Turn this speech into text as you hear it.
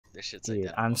This shit's Dude,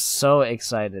 like I'm so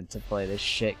excited to play this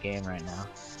shit game right now.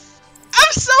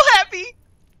 I'm so happy!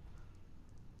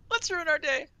 Let's ruin our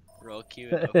day. Roll Q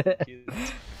and open Q.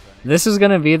 This is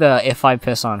gonna be the if I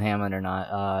piss on Hammond or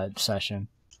not session.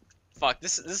 Fuck,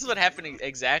 this is what happened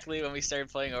exactly when we started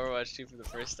playing Overwatch 2 for the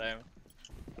first time.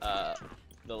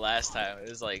 The last time. It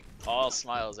was like all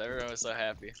smiles, everyone was so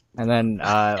happy. And then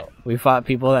we fought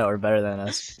people that were better than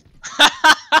us.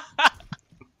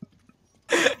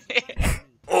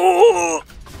 Oh!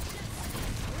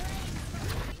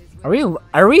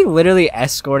 Are we literally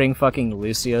escorting fucking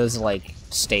Lucio's like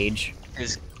stage?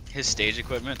 His stage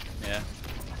equipment? Yeah.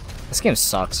 This game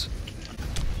sucks.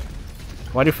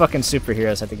 Why do fucking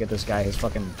superheroes have to get this guy his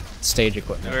fucking stage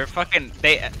equipment? We're fucking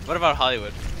what about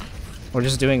Hollywood? We're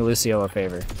just doing Lucio a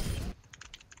favor.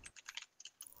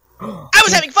 I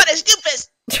was having fun as Doofus!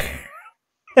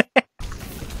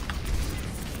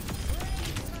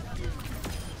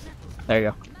 There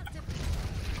you go.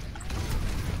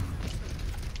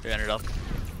 300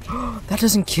 health. That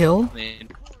doesn't kill? I mean...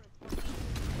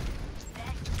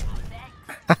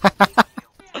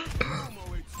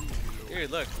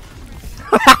 Dude, look.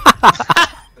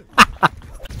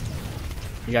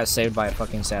 You got saved by a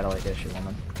fucking satellite dish, you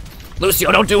woman.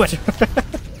 Lucio, don't do it!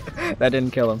 That didn't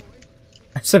kill him.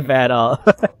 That's a bad all.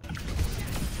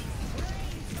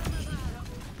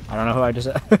 I don't know who I just...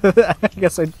 I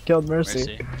guess I killed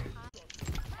Mercy.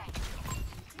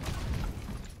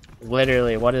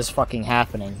 Literally, what is fucking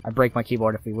happening? I break my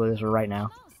keyboard if we lose right now.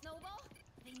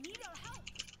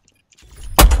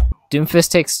 Doomfist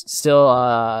takes still,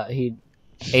 he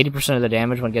 80% of the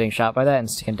damage when getting shot by that and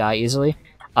can die easily.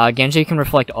 Genji can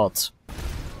reflect ults.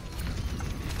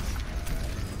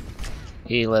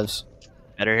 He lives.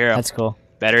 Better hero. That's cool.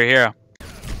 Better hero.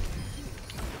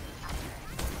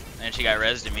 And she got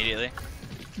rezzed immediately.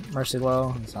 Mercy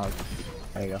low. It's not...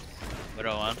 There you go.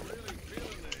 Widow 1.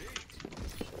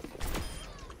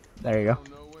 There you go.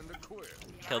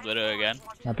 Killed Widow again.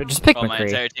 Yeah, but just pick Oh, my McCree.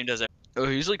 entire team does it. Oh,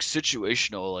 he's like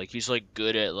situational. Like he's like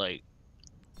good at like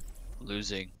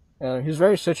losing. He's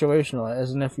very situational,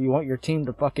 as in if you want your team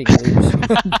to fucking lose.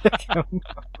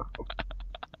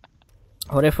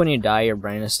 What if when you die your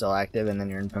brain is still active and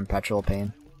then you're in perpetual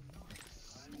pain?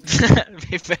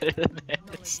 Be better than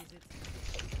this.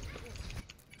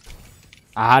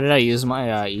 How did I use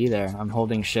my E there? I'm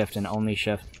holding shift and only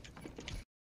shift.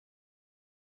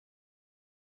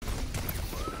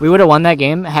 We would have won that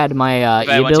game had my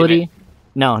E ability...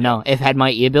 No, if had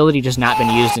my E ability just not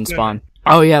been used in spawn.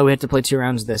 Oh yeah, we have to play 2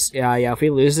 rounds of this. Yeah, if we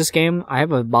lose this game, I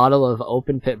have a bottle of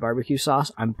open pit barbecue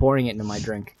sauce. I'm pouring it into my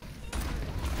drink.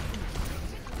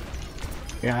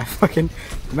 Yeah, I fucking...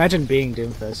 Imagine being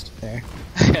Doomfist there.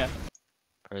 Yeah.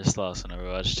 First loss in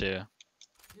Overwatch 2.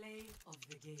 Play of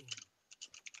the game.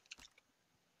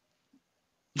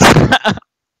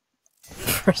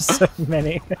 For so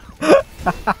many.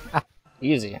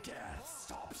 Easy.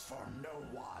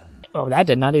 Oh, that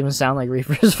did not even sound like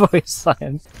Reaper's voice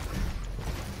line.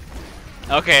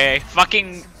 Okay,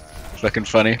 fucking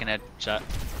funny. fucking headshot.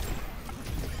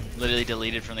 Literally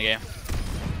deleted from the game.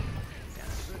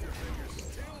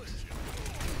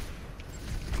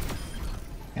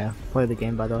 Yeah, play the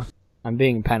game by the way. I'm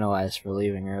being penalized for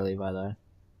leaving early by the way.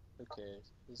 Okay.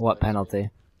 What penalty?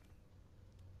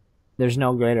 There's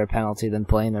no greater penalty than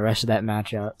playing the rest of that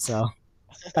match out, so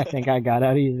I think I got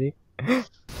out easy. Alright,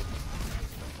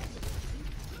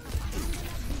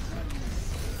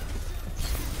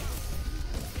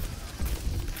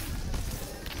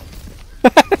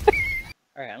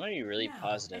 I'm gonna be really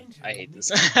positive. I hate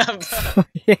this.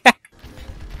 Yeah.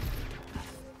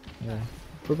 Yeah.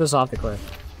 Flip us off the cliff.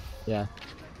 Yeah.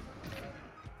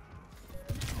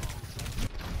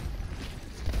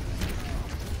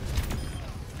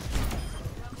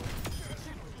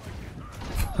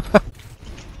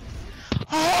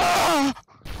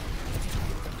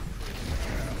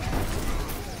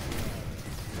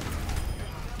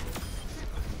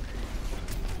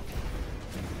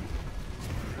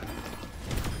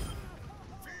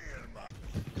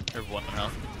 Or 1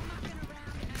 health.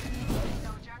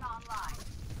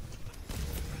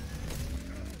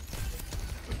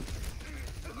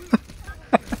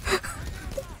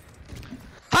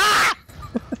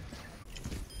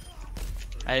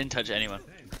 I didn't touch anyone.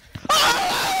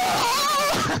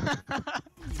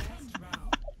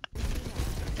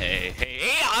 Hey,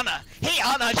 Anna! Hey,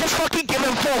 Anna! Just fucking give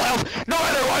him full health, no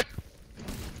matter what!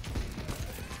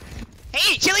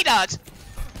 Hey, chili dogs!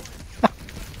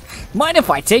 Mind if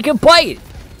I take a bite?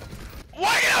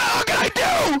 What the hell can I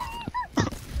do?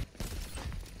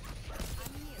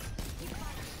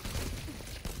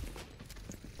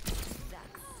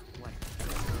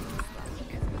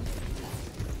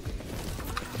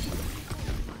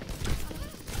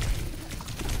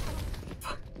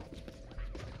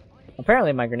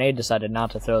 apparently my grenade decided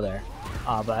not to throw there.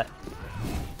 But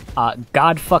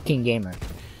God fucking gamer.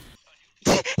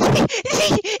 I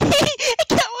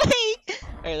can't wait!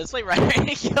 Alright, let's play right and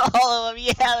kill all of them.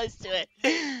 Yeah, let's do it.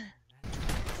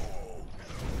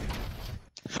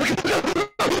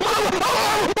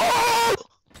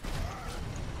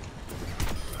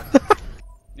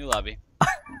 New lobby.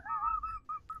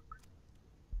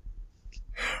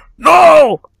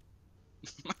 No!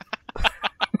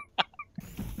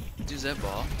 Use that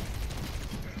ball.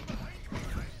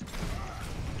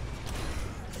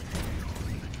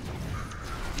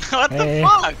 What the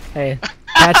fuck? Hey,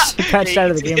 patched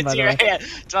out of the game, by the way.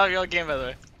 It's not a real game, by the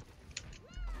way.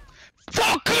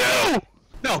 Fuck you!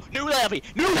 No, new lobby!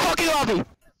 New fucking lobby!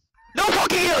 No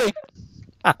fucking healing!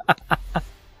 I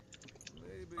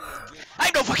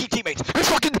have no fucking teammates! This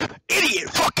fucking idiot!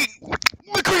 Fucking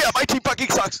Korea! My team fucking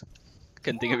sucks!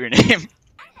 Couldn't think of your name.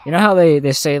 You know how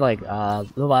they say, like, the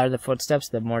louder the footsteps,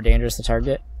 the more dangerous the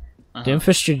target?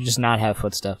 Doomfist should just not have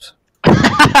footsteps.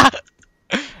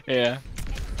 Yeah.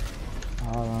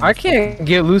 I can't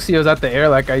get Lucio's out the air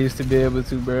like I used to be able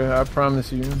to, bro. I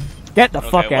promise you. Get the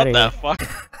fuck out of here. What the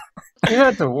fuck? You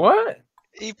had to what?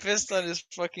 He pissed on his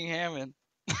fucking Hammond.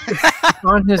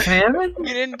 On his Hammond?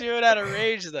 He didn't do it out of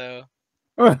rage, though.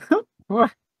 What?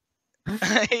 Why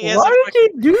did he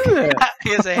do that?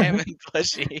 He has a Hammond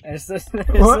plushie.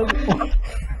 What?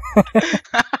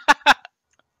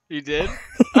 You did?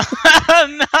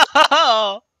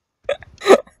 No!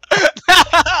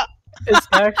 It's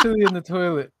actually in the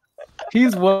toilet.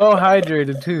 He's well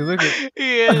hydrated too. Look at.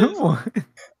 He is.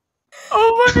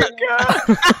 Oh my god!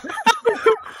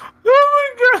 Oh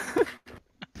my god!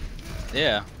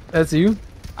 Yeah. That's you?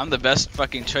 I'm the best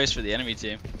fucking choice for the enemy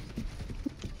team.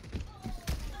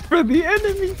 For the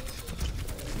enemy?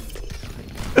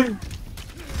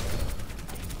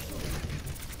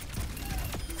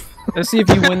 Let's see if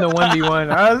you win the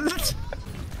 1v1.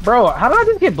 Bro, how did I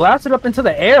just get blasted up into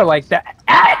the air like that?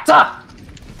 Oh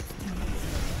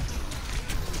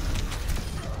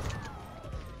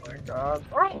my god.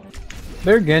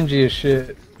 They're Genji as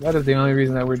shit. That is the only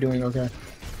reason that we're doing okay.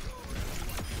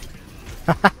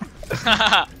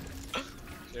 Sure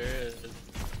is.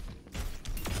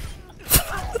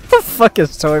 What the fuck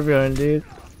is Torbjorn, dude?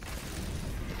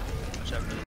 Watch out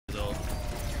for the ult.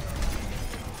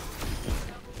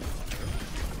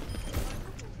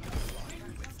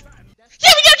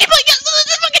 Yeah, we gotta keep playing!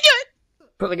 Let's fucking do it!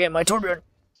 Put the game, my Torbjorn.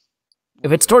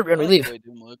 If it's Torbjorn, we leave.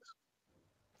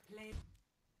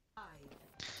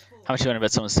 How much you want to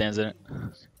bet someone stands in it?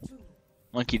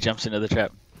 Monkey jumps into the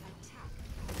trap.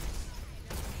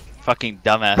 Fucking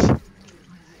dumbass.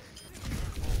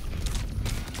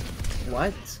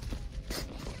 What?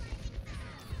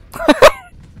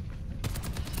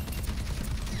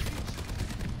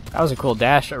 That was a cool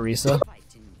dash, Arisa.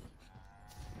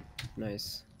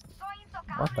 Nice.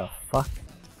 What the fuck?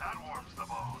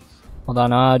 Hold on,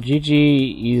 GG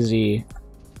easy.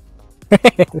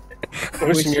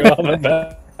 Wishing you all the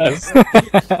best.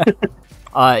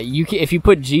 If you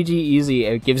put GG easy,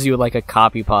 it gives you like a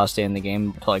copy pasta in the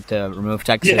game to remove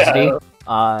toxicity.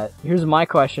 Yeah. Here's my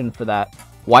question for that: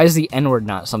 why is the N-word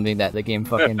not something that the game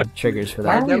fucking triggers for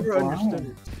I that? never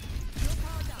understood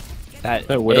it.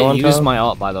 It used my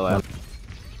ult, by the way.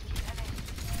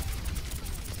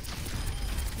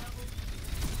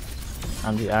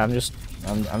 I'm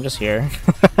just here.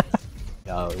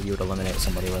 Oh, you would eliminate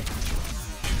somebody with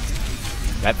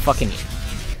that fucking.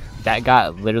 That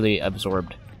got literally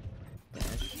absorbed.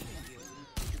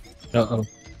 Uh-oh.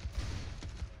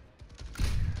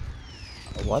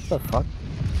 What the fuck?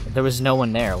 There was no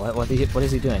one there. What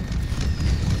is he doing?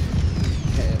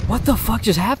 What the fuck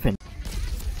just happened?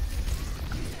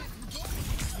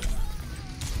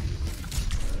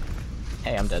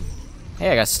 Hey, I'm dead. Hey,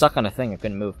 I got stuck on a thing. I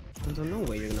couldn't move. There's no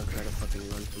way you're gonna try to fucking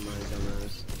run from my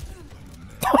dumbass.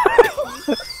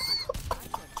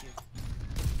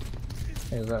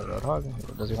 Hey, is that Roadhog?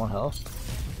 Does he want health?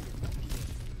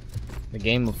 The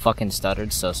game fucking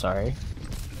stuttered, so sorry.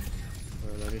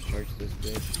 Alright, I just charged this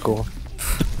bitch. Cool.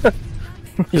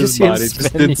 His body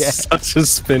just did such a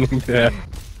spinning there.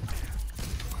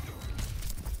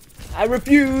 I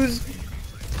refuse!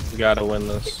 We gotta win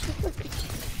this.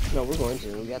 No, we're going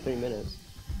to. We got 3 minutes.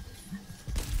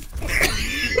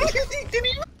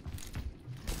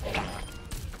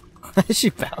 She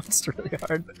bounced really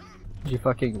hard. She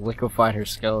fucking liquefied her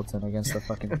skeleton against the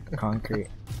fucking concrete.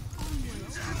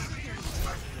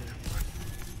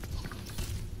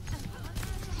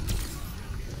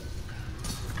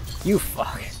 You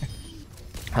fuck.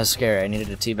 I was scared. I needed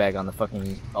a teabag on the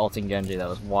fucking ulting Genji that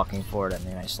was walking forward at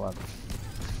me and I slept.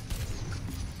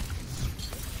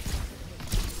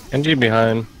 NG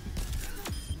behind.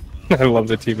 I love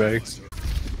the teabags.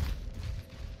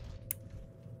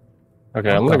 Okay,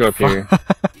 I'm gonna go up here.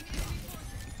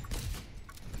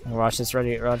 Watch this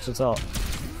ready, watch this ult.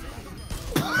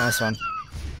 Nice one.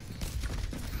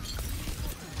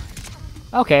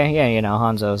 Okay, yeah, you know,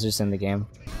 Hanzo's just in the game.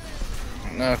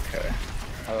 Okay.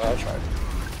 I tried.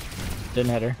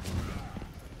 Didn't hit her.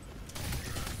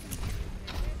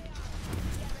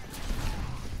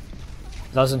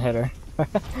 Doesn't hit her.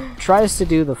 Tries to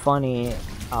do the funny,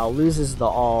 loses the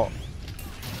ult.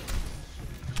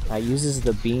 Uses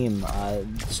the beam.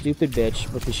 Stupid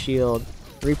bitch with the shield.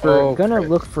 Reaper gonna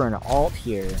look for an ult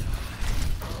here.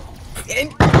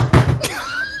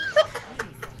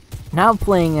 Now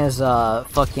playing as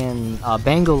fucking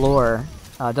Bangalore.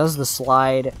 Does the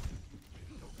slide.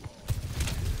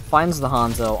 Finds the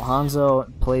Hanzo. Hanzo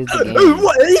plays the game.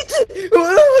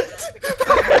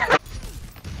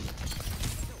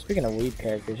 Speaking of weed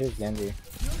characters, here's Genji.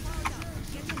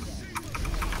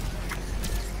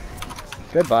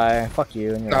 Goodbye. Fuck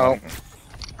you. And No.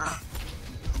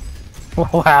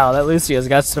 Wow, that Lucio's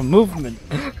got some movement.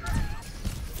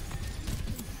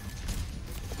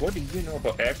 What do you know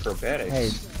about acrobatics? Hey,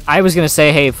 I was gonna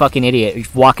say, hey, fucking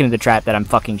idiot, walk into the trap that I'm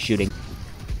fucking shooting.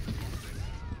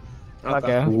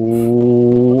 Okay.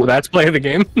 Ooh, that's play of the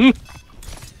game.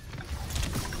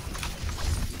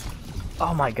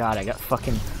 Oh my god,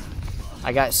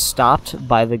 I got stopped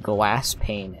by the glass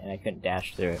pane and I couldn't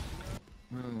dash through it.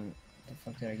 The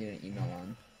fuck did I get an email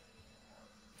on?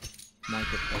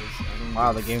 Marketplace.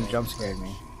 Wow, the game jump scared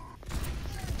me.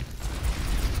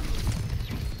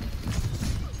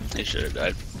 He should have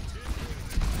died.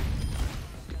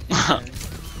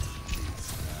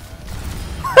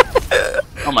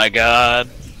 Oh my god.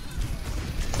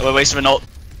 Oh, I wasted an ult.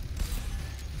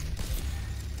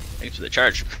 Thanks for the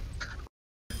charge.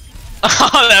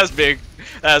 Oh, that was big.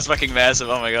 That was fucking massive.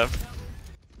 Oh my god.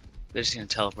 They're just gonna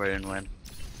teleport and win.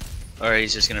 Or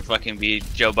he's just gonna fucking be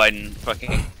Joe Biden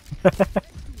fucking.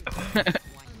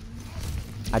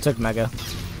 I took Mega.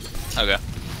 Okay.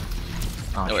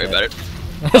 Oh, Don't worry about it.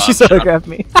 She photographed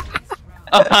me.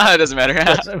 It doesn't matter.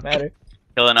 Doesn't matter.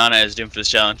 Killing Ana is doomed for this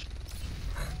challenge.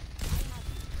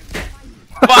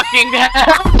 Fucking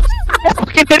hell!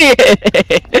 Fucking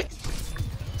idiot!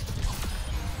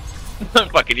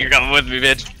 Fucking, you're coming with me,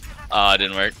 bitch. Oh, it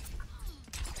didn't work.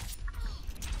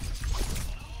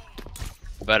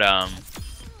 But I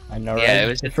know, right? yeah, it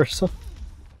was the first one.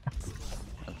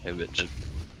 Okay, bitch.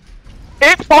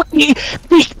 It fucking.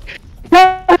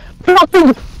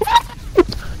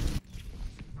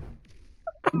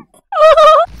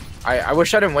 I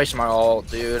wish I didn't waste my ult,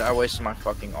 dude. I wasted my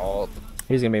fucking ult.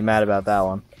 He's gonna be mad about that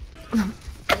one.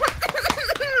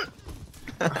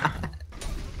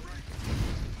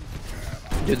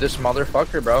 Dude, this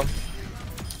motherfucker, bro.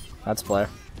 That's player.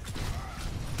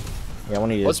 Yeah,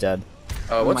 one of you is What's- dead.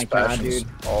 What's my god, Bastion's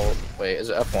dude. ult? Wait, is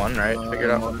it F1, right? Figure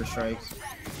it out. Mortar strikes.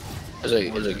 Is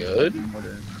it good?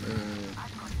 Mortar.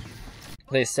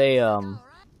 They say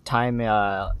time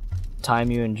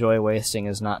you enjoy wasting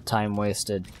is not time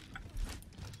wasted.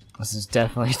 This is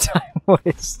definitely time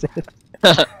wasted.